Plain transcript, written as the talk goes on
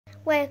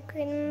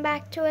Welcome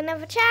back to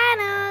another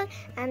channel,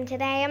 and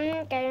today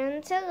I'm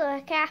going to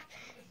look after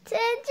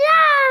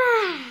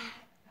Jack.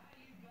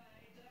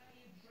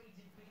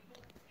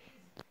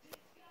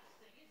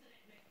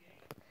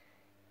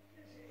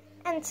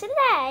 And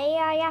today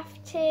I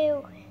have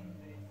to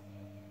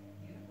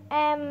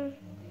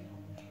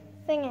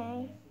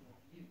thingy.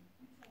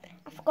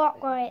 I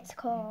forgot what it's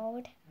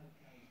called.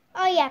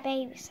 Oh yeah,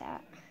 babysit.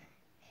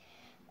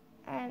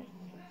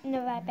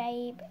 Another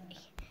baby.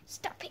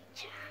 Stop it,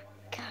 Jack.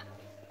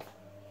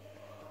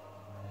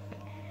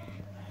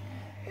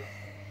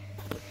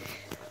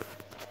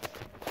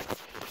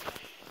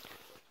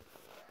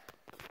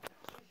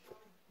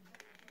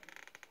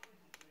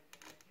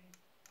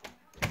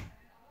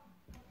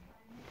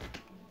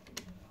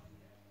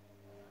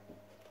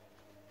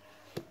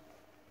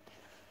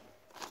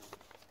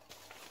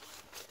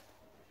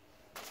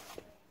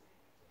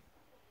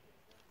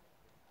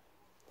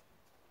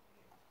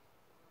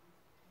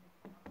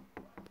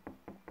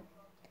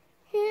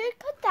 Who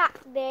could that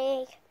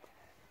be?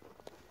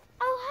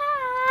 Oh,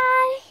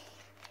 hi.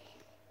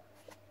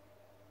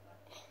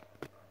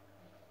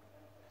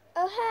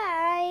 Oh,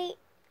 hi.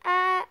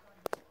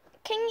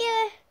 Can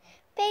you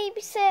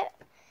babysit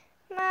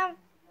my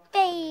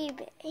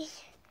baby?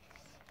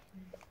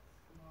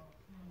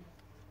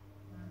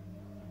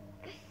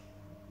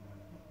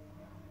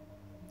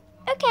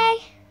 Okay.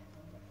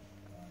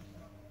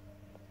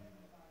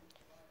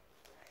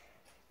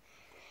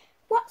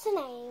 What's her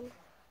name?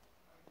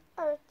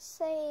 I would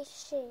say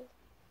she.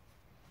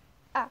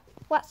 Oh,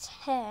 what's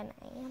her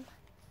name?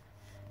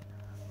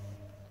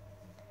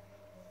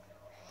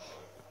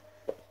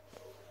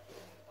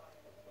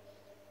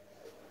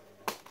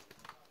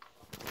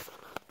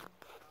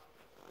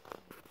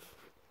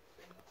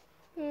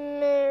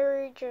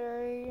 Mary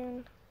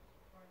Jane.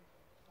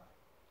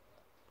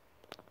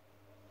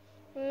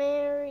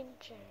 Mary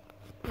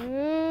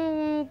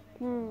Jane.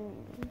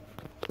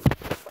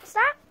 What's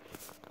that?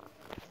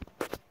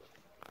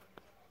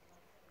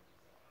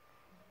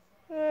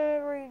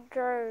 Mary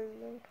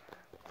Jane.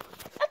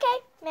 Okay,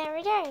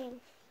 Mary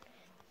Jane.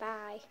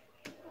 Bye.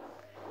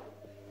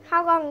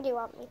 How long do you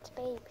want me to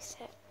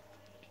babysit?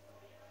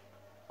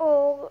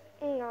 All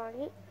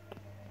night.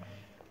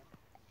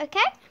 Okay.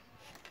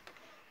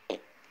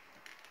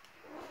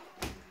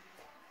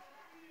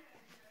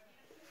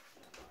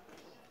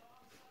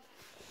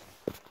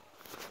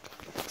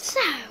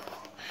 So,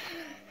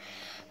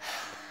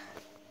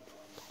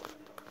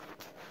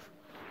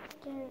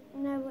 don't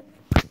know what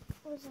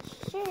was a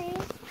she.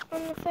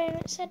 On the phone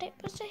it said it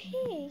was a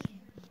he.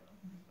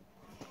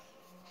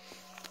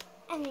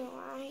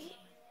 Anyway,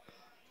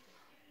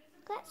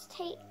 let's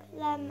take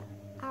them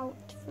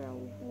out for a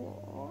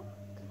walk.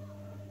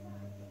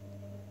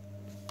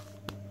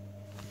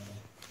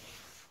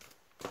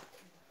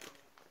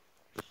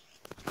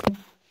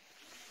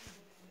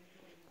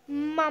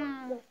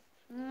 Mum.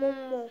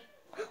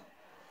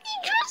 He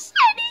just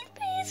said his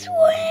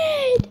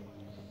password.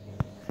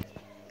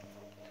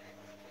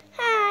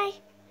 Hi.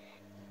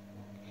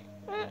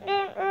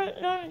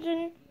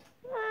 London.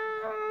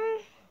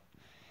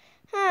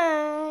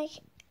 Hi.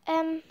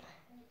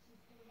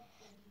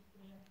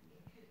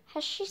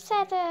 Has she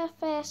said her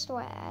first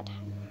word?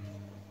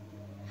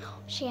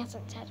 She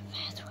hasn't said her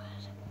first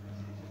word.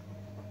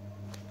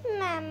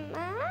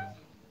 Mama.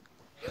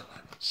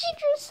 She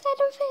just said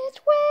her first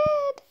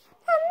word.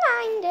 And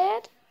mine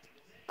did.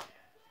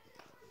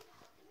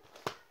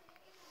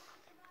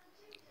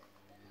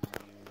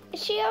 Is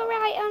she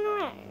alright on her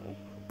own?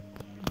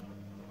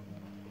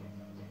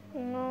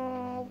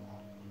 No.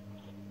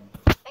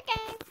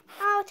 Okay,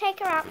 I'll take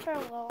her out for a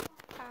walk.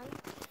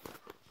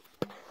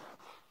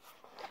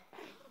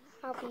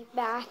 I'll be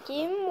back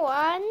in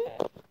 1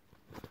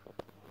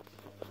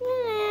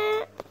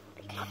 minute.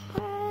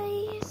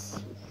 Guys.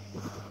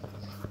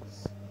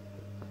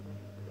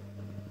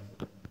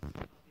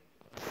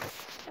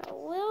 I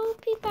will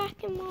be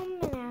back in 1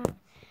 minute.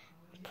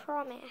 I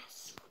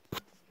promise.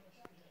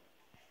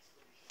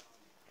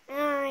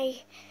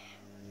 I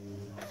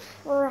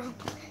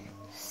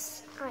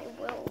promise I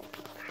will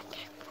be back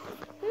in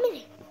 1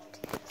 minute.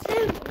 So,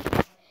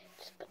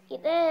 just put you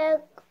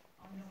there.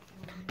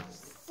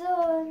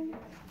 Son.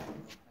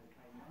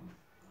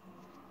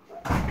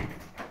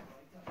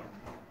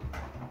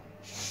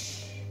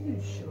 You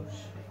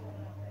shush.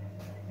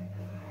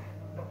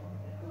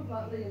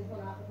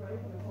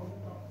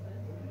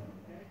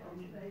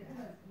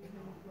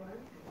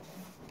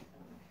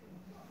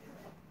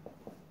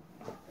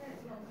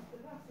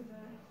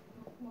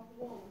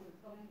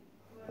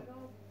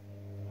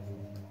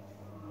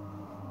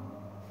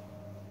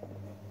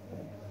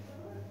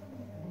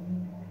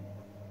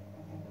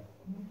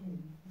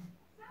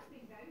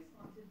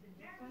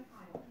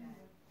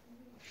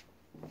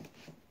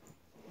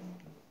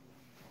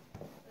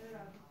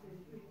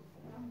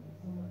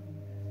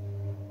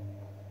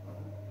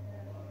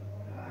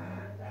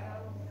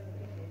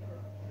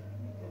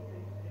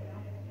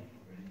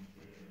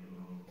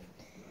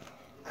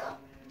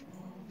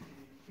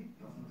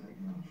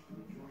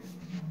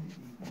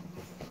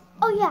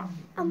 Oh yeah,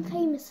 I'm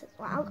famous as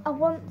well. I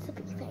want to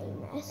be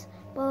famous,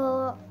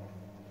 but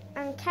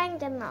I'm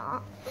kind of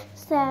not.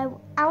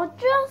 So I'll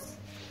just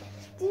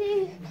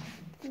do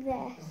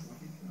this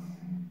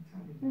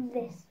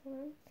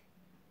one.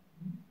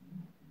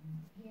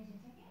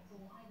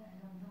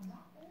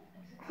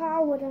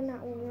 How would I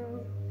not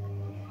know?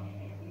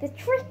 The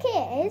trick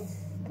is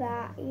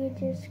that you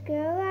just go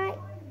like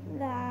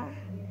that.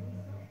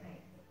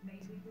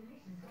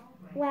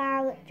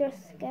 Well,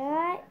 just go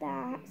like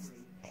that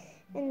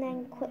and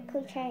then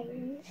quickly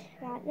change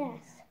like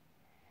this.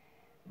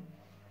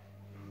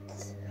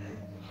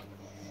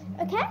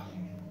 Okay?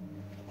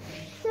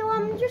 So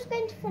I'm just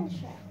going to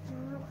finish it.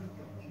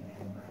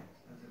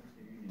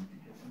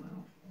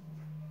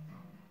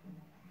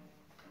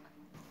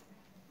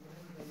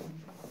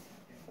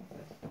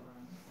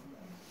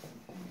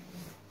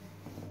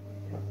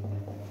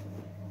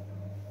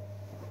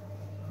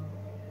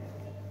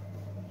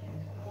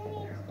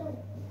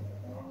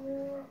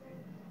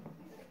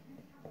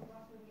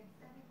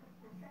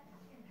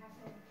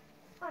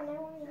 Oh, no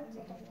one needs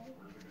it.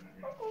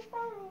 Okay,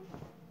 fine.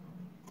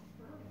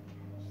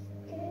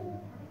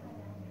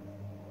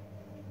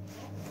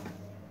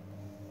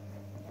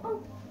 Oh,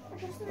 I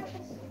just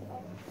noticed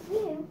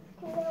you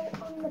can go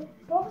on the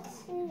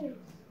bottom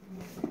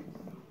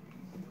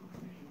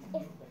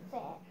if it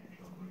fits.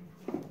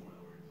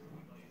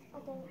 I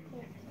don't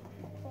think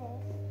it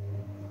fits.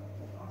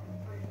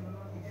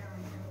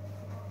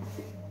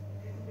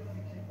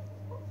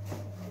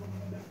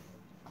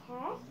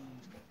 Okay.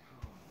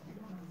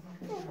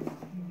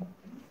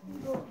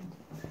 Good.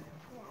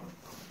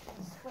 Now,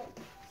 swing.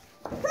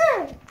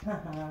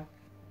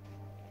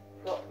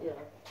 Got you.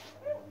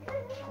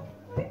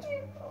 Where'd you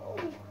go?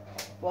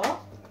 What?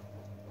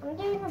 I'm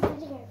doing a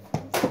video.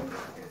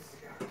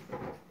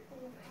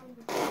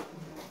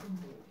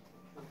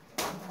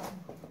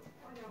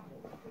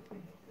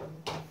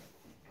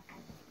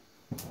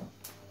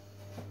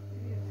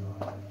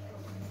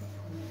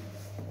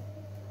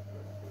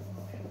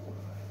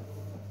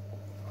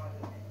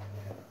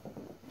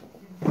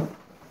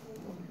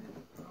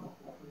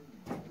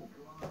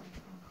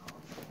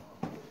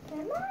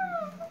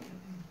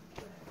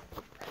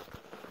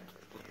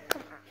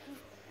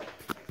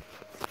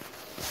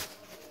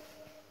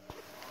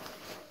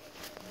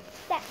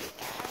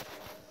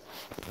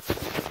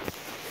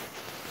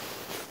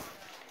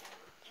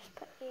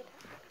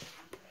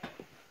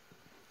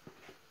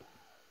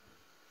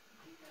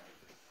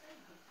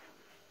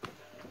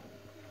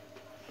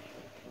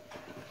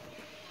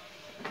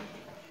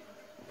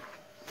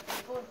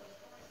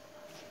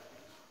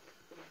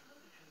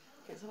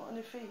 Get some on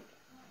your feet.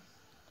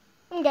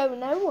 I'm going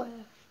nowhere.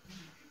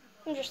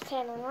 I'm just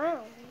turning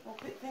around. We'll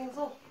pick things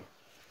up.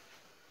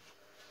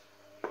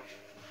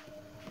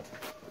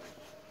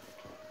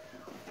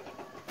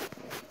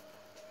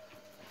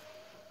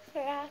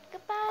 Rock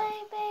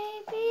goodbye,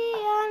 baby,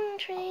 on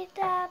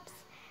treetops.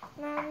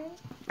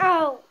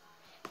 Oh,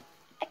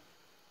 I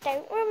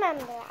don't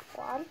remember that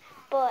one,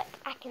 but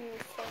I can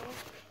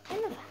sing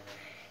another.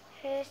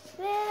 First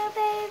little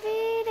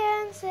baby,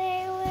 don't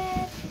say a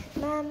word.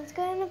 Mama's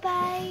gonna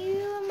buy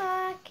you a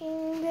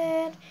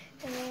mockingbird.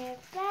 And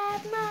if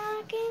that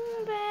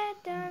mockingbird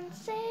don't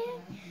say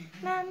it,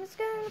 Mama's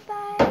gonna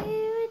buy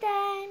you a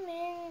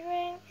diamond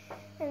ring.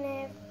 And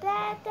if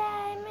that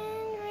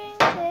diamond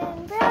ring's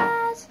in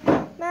brass,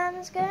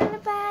 Mama's gonna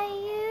buy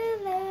you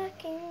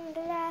looking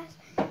glass.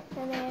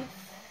 And if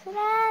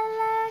that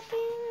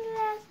looking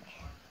glass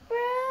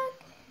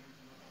broke,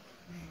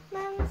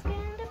 Mama's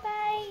gonna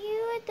buy you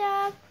a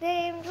dog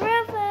named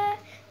Rover.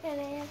 And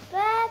if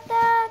that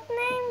dog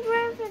named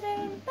Rover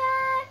don't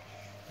bark,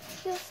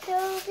 you'll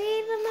still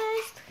be the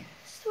most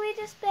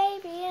sweetest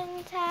baby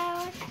in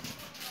town.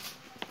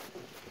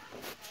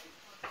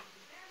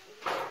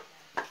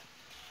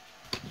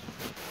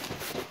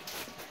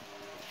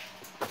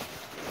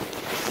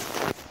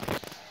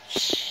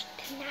 Shh,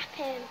 to nap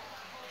him.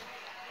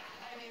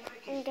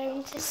 I'm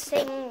going to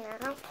sing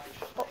now,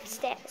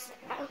 upstairs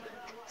now,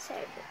 so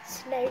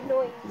it's no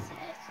noises.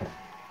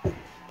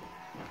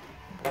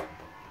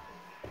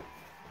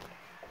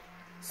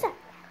 So,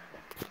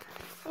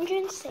 I'm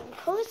going to sing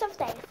Colours of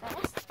Day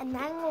first, and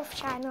then we'll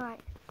shine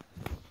light.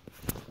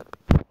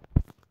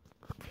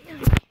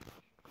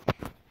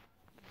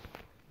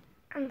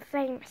 I'm a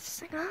famous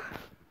singer.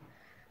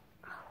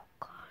 Oh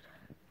God.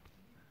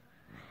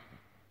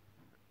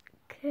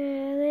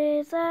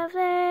 Colours of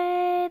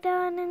day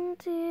dawn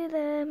into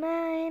the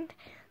mind.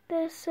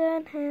 The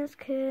sun has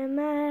come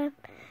up,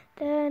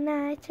 the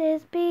night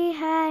is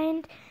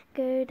behind.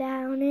 Go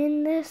down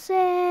in the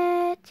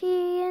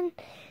city and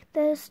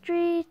the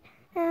street,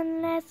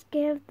 and let's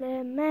give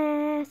the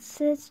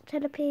message to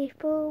the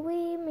people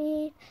we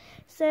meet.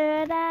 So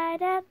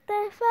light up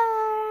the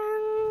fire,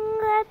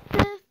 let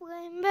the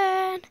flame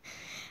burn.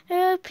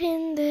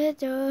 Open the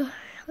door,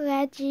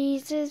 let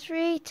Jesus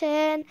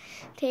return.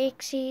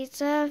 Take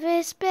seeds of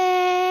His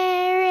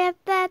Spirit,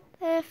 let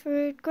the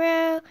fruit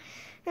grow.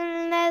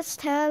 And let's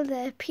tell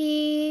the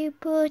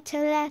people to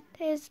let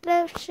His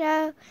love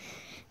show.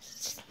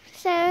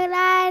 So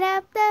light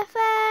up the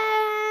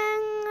fire,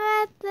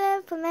 let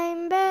the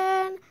flame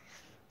burn.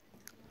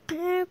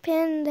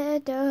 Open the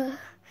door,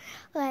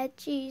 let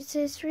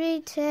Jesus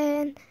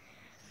return.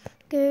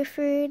 Go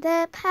through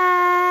the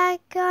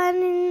park, on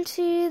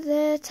into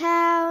the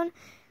town.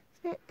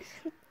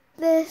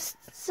 The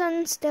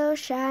sun still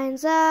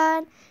shines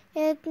on,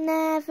 it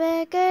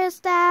never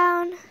goes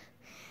down.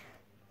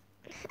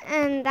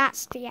 And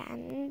that's the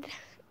end,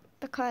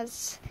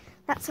 because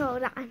that's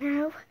all that I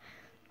know.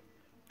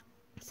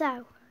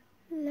 So,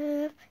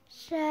 love,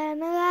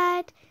 shine a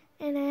light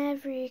in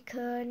every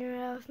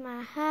corner of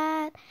my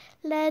heart.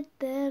 Let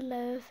the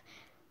love,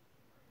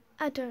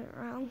 I done it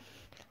wrong.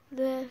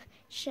 Love,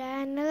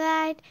 shine a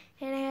light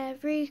in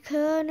every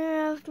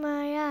corner of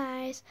my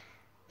eyes.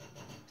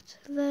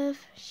 Love,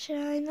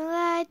 shine a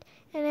light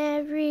in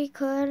every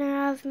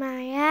corner of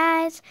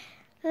my eyes.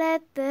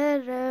 Let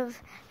the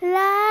love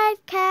light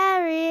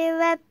carry,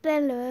 let the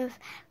love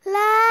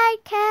light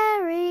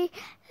carry.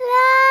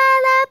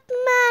 Light up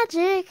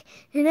magic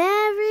in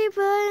every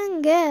boy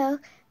and girl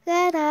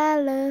that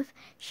I love.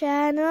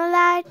 Shine a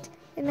light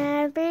in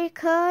every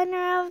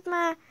corner of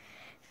my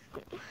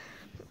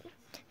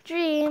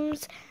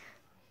dreams.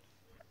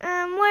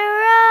 And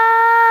we're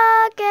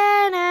all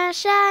gonna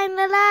shine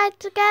the light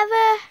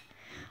together.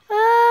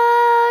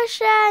 Oh,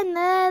 shine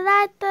the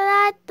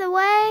light the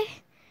way.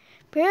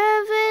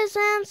 Brothers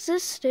and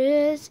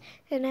sisters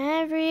in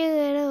every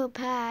little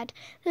pad,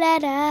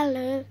 let our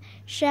love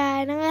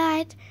shine a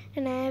light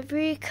in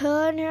every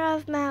corner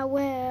of my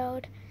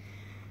world.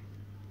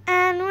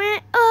 And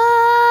we're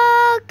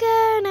all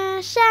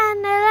gonna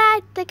shine the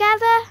light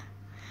together.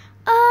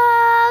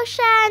 Oh,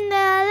 shine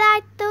the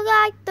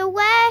light the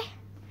way.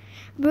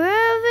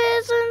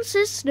 Brothers and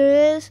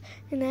sisters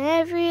in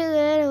every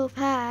little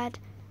pad,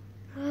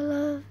 I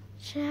love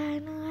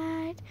shine a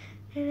light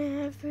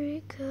in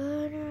every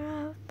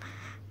corner of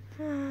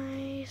my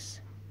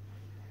eyes.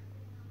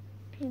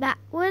 That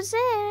was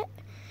it.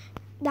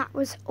 That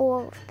was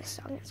all of the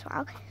song as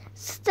well.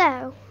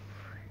 So,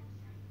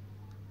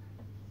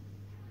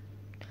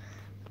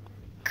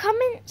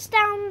 comments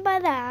down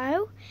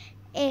below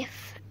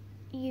if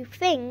you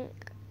think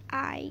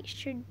I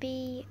should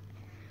be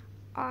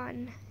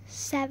on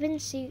 7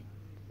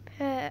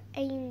 super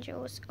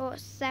angels or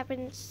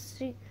 7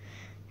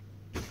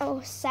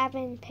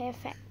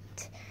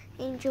 perfect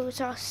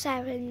angels or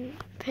 7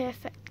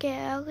 perfect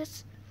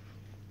girls.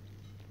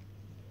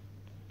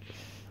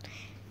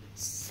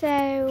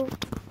 So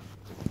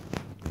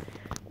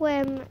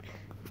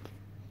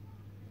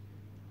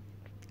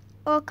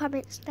or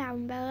comments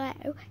down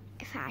below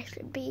if I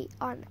should be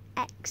on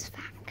X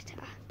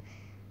Factor,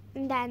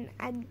 and then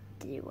I'd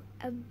do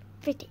a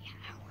video.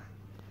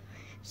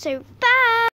 So bye.